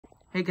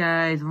Hey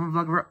guys, I'm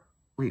vlog.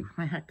 Wait, where'd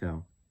my hat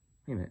go?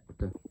 Wait a minute, what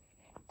the?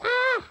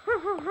 Ah, ha,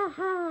 ha, ha,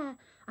 ha.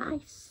 I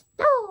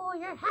stole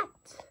your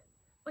hat.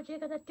 What you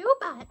gonna do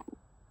about it?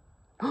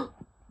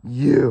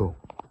 You!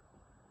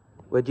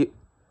 Why'd you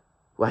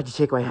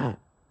take my hat?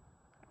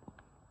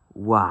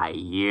 Why,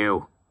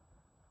 you?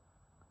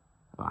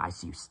 Oh, I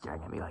see you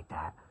staring at me like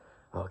that.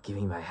 Oh, give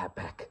me my hat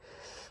back.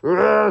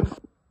 Where'd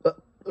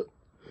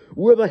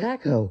my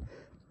hat go?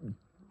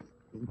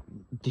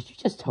 Did you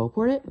just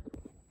teleport it?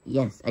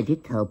 Yes, I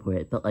did teleport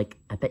it, but, like,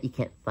 I bet you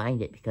can't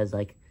find it because,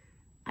 like,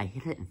 I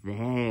hit it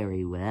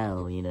very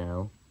well, you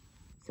know?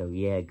 So,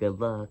 yeah, good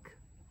luck.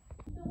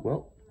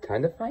 Well,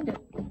 time to find it.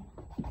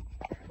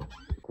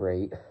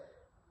 Great.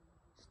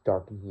 It's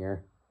dark in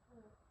here.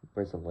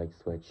 Where's the light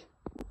switch?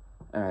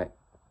 Alright.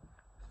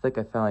 I think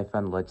I finally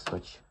found the light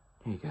switch.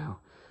 Here you go.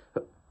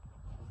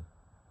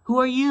 Who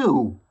are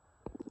you?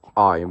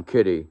 I am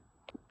Kitty.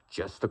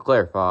 Just to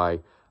clarify,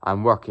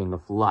 I'm working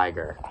with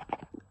Liger.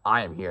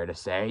 I am here to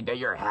say that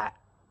your hat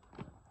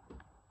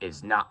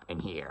is not in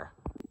here.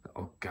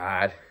 Oh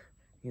God. I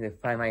need to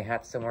find my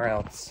hat somewhere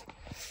else.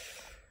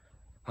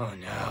 Oh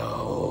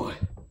no.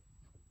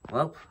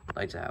 Well,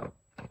 lights out.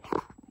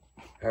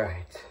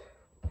 Alright.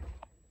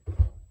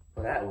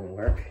 Well, that won't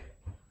work.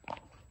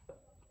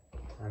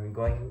 I'm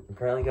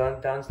currently going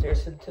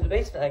downstairs to the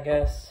basement, I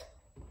guess.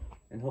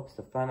 In hopes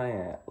to find my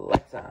hat.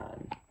 Lights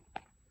on.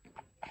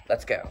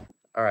 Let's go.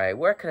 Alright,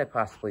 where could I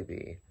possibly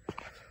be?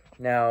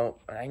 Now,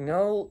 I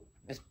know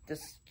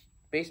this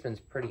basement's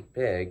pretty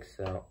big,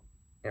 so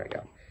there we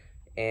go.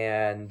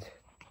 And,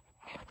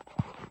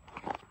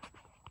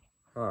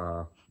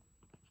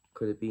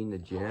 could it be in the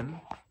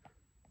gym?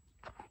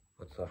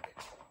 Let's look.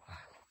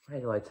 Why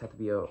do the lights have to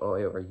be all the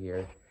way over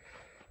here?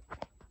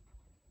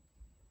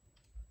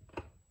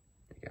 There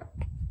we go.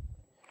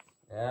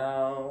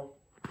 Now,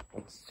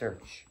 let's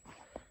search.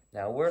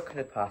 Now, where could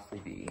it possibly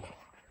be?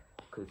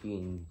 Could it be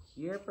in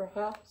here,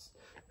 perhaps?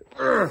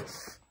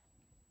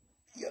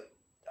 Yep.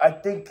 I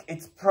think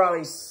it's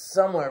probably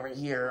somewhere over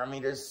here. I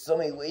mean, there's so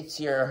many weights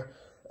here.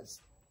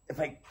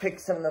 If I pick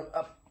some of them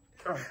up,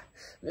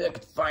 maybe I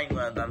could find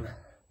one of them.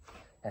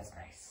 That's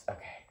nice.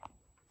 Okay.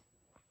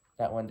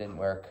 That one didn't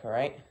work, all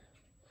right?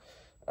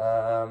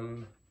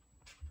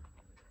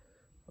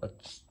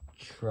 Let's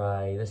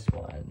try this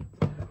one.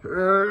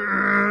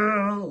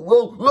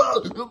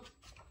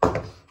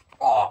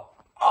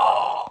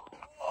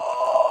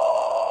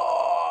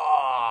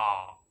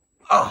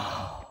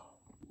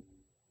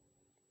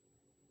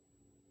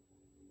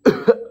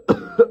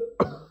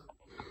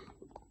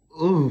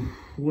 Oh,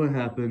 what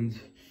happened?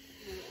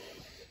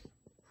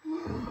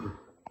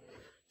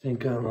 Thank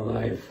God I'm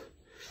alive.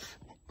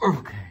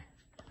 Okay.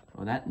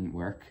 Well, that didn't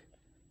work.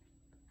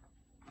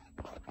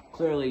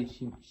 Clearly,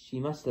 she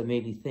must have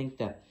made me think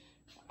that,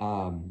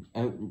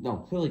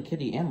 no, clearly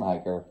Kitty and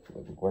Liger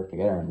work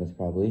together on this,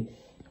 probably.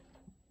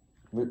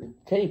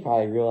 Kitty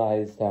probably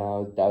realized that I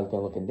was going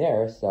to look in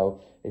there, so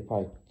he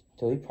probably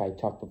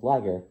talked with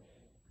Liger,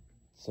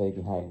 so he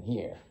can hide in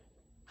here.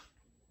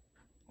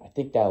 I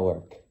think that'll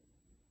work.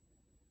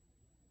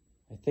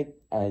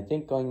 I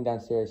think going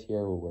downstairs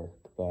here will work,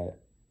 but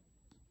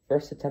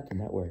first attempt did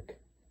not work.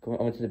 I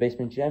went to the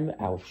basement gym.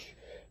 Ouch!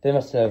 They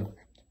must have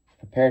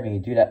prepared me to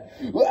do that.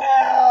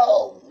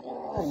 Oh.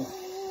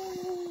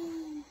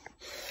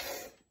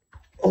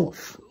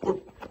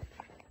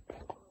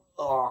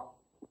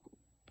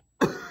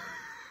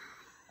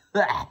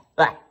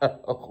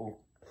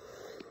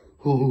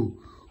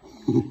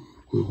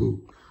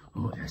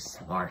 Oh, they're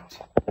smart.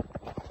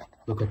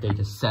 Look what they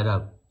just set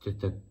up.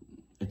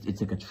 It's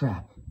like a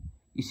trap.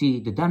 You see,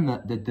 the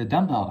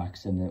dumbbell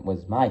accident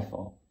was my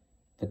fault.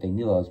 But they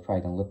knew I was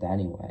probably going to lift that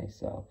anyway,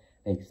 so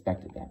they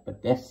expected that.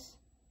 But this...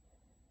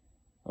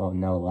 Oh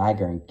no,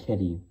 Liger and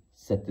Kitty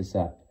set this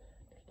up.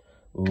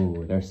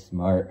 Ooh, they're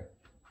smart.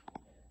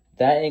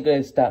 That ain't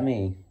going to stop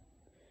me.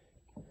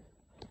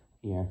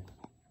 Yeah.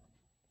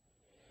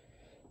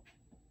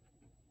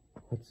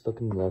 Let's look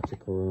in the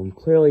electrical room.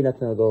 Clearly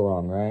nothing will go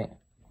wrong, right?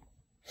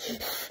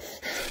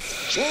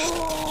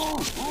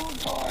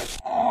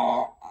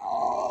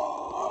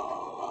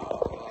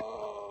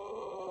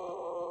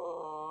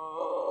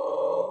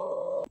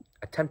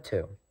 Attempt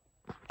 2.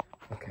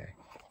 Okay.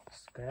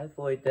 Just gonna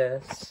avoid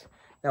this.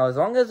 Now, as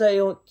long as I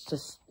don't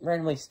just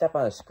randomly step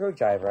on a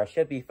screwdriver, I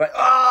should be fine.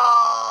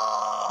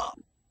 Ah!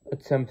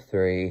 Attempt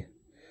 3.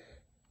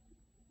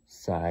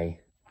 Sigh.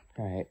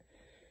 Alright.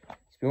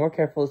 Just be more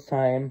careful this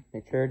time.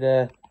 Make sure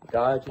to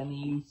dodge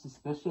any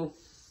suspicious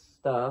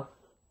stuff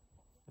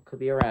that could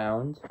be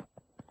around.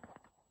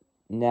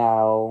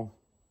 Now,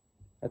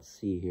 let's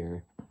see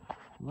here.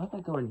 What if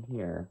I go in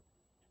here?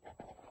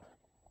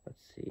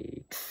 Let's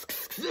see.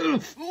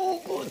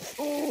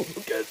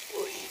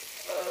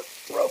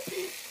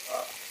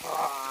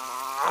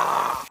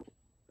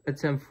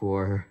 Attempt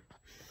 4.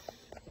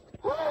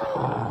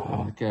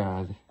 Oh,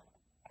 God.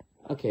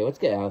 Okay, let's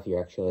get out of here,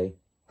 actually.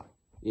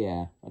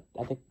 Yeah,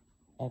 I think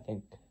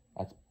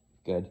that's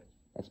good.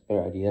 That's a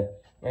better idea,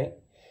 right?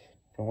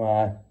 Don't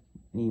want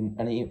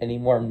any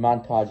more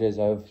montages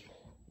of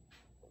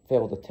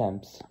failed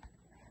attempts.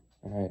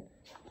 Alright,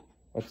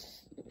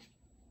 let's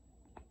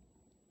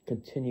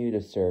continue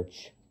to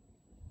search.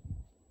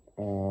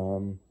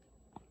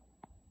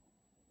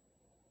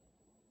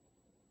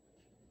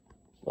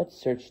 Let's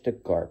search the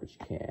garbage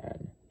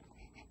can.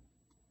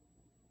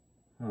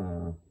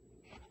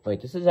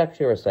 Wait, this is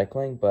actually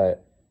recycling,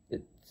 but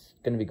it's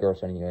gonna be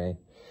gross anyway.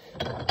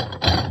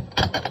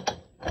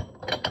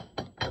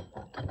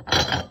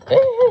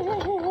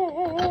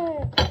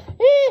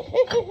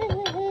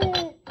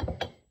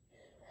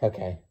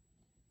 Okay.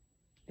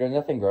 There's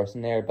nothing gross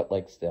in there, but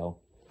like still.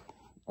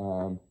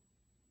 I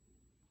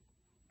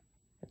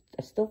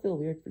still feel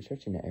weird for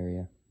searching that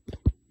area.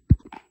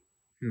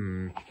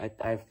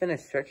 I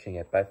finished searching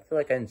it, but I feel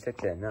like I didn't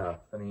search it enough.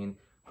 I mean,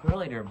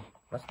 clearly there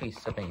must be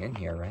something in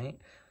here, right?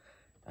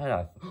 I don't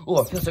know.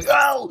 Oh, it feels like,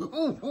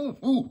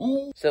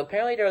 ow! So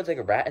apparently there was like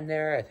a rat in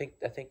there. I think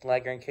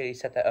Liger and Kitty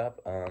set that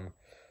up.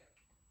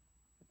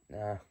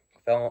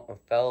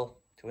 Fell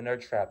to another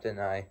trap, didn't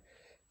I?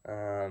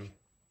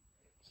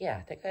 Yeah,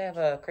 I think I have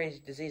a crazy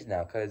disease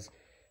now because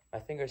my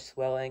finger's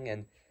swelling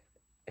and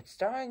it's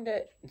starting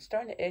to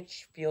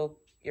itch, feel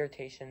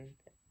irritation,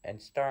 and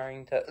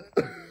starting to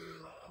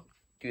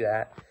do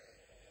that.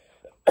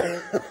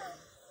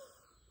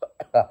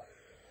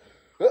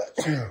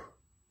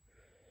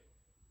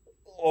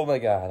 Oh my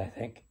god, I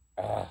think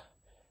I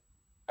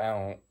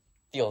don't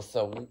feel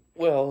so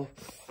well.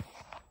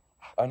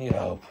 I need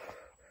help.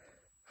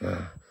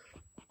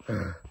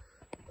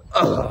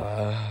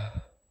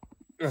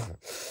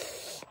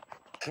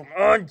 Come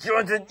on,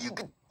 Johnson, you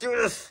can do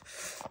this.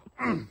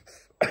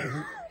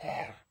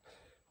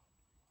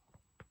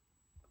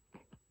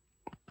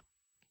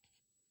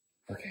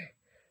 Okay.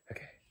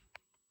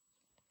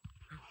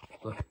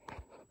 Look,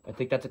 I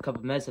think that's a cup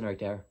of medicine right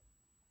there.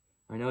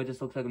 I know it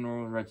just looks like a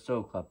normal red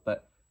soda cup,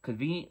 but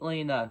conveniently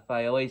enough,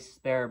 I always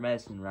spare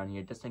medicine around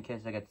here just in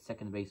case I get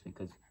sick in the basement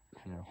because,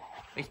 you know,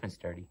 basement's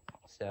dirty.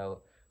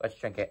 So, let's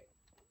drink it.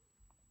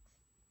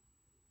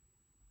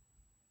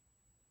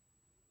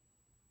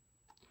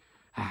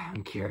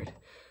 I'm cured.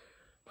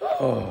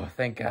 Oh,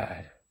 thank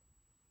God.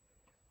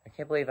 I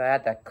can't believe I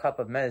had that cup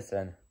of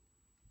medicine.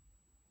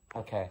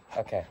 Okay.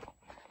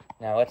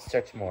 Now let's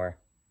search more.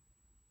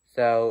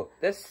 So,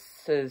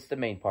 this is the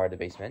main part of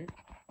the basement.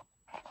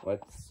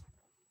 Let's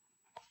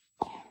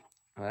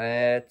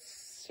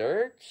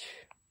search.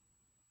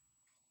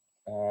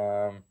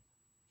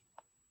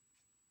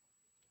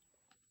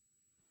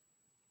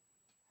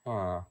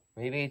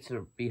 Maybe it's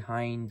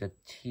behind the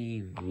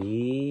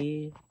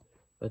TV.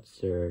 Let's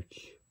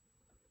search.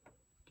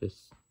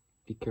 Just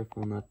be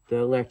careful not to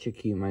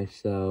electrocute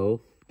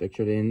myself. Make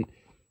sure I didn't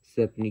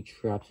set up any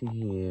traps in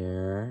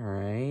here.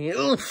 Alright.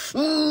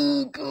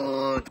 Oh,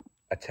 God.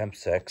 Attempt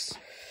 6.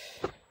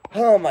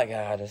 Oh my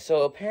god.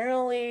 So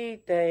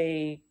apparently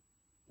they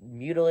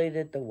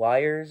mutilated the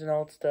wires and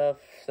all that stuff.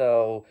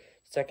 So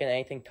second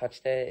anything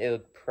touched it, it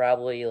would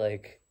probably,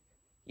 like,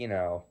 you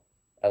know,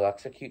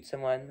 electrocute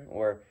someone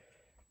or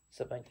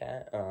something like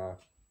that.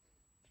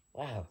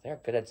 Wow, they're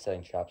good at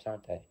setting traps,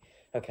 aren't they?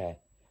 Okay,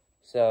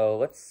 so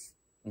let's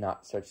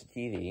not search the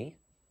TV.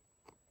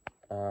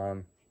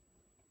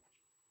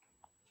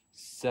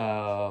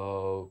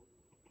 So,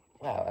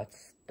 wow,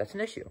 that's an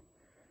issue.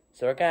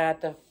 So we're gonna have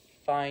to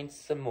find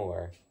some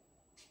more.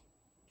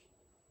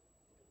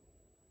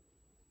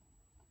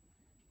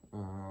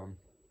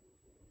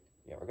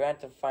 Yeah, we're gonna have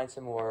to find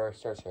some more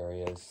search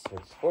areas.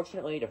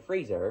 Fortunately, the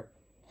freezer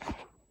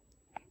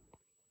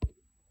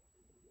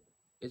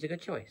is a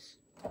good choice.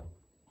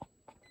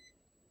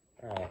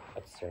 Alright,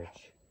 let's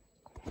search.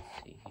 Let's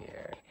see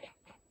here.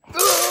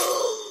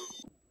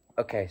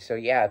 Okay, so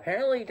yeah,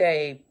 apparently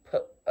they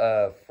put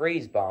a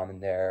freeze bomb in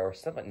there or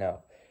something.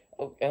 No,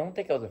 I don't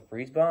think it was a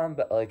freeze bomb,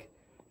 but like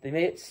they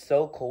made it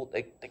so cold.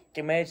 Like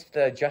they managed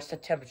to adjust the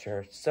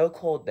temperature so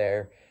cold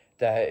there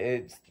that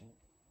it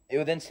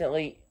would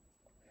instantly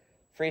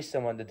freeze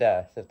someone to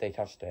death if they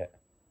touched it,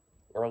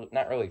 or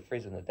not really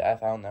freeze them to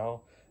death. I don't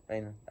know. I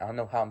mean, I don't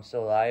know how I'm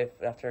still alive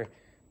after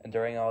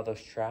enduring all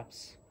those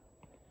traps.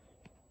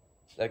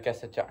 I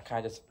guess it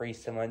kind of just frees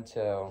someone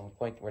to a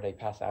point where they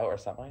pass out or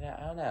something like that.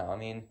 I don't know. I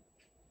mean,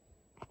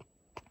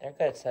 they're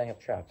good at setting up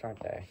traps, aren't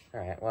they?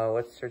 Alright, well,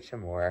 let's search some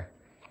more.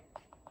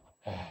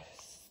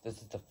 This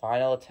is the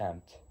final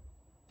attempt.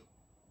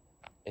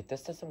 If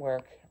this doesn't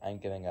work, I'm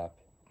giving up.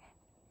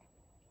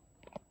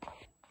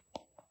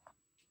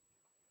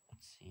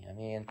 Let's see. I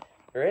mean,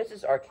 there is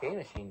this arcade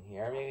machine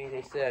here. Maybe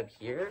they set up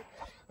here?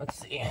 Let's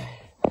see.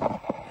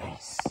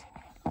 Nice.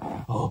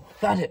 Oh,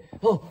 found it.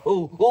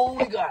 Oh,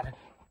 we got it.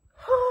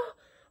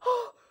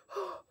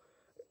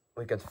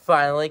 We could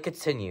finally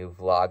continue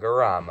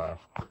Vlogorama.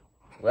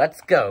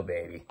 Let's go,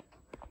 baby.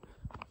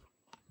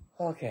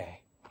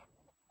 Okay.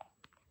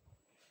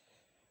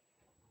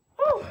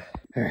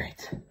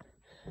 Alright.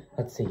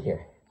 Let's see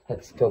here.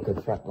 Let's go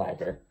confront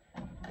Liger.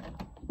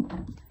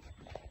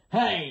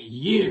 Hey,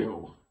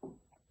 you!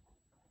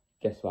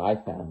 Guess what I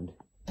found?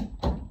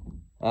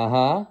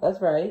 Uh-huh.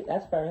 That's right.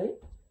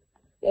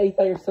 Yeah, you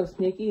thought you were so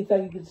sneaky? You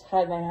thought you could just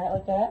hide my hat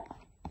like that?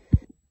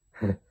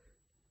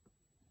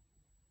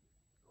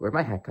 Where'd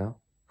my hat go?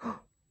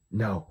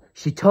 No,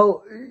 she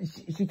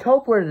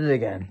teleported it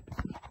again.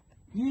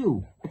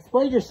 You,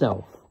 explain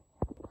yourself.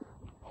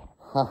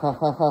 Ha ha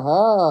ha ha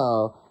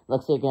ha.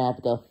 Looks like you're gonna have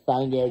to go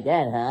find it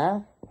again,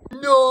 huh?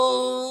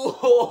 No!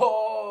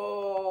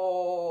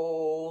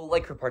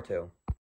 Like for part 2.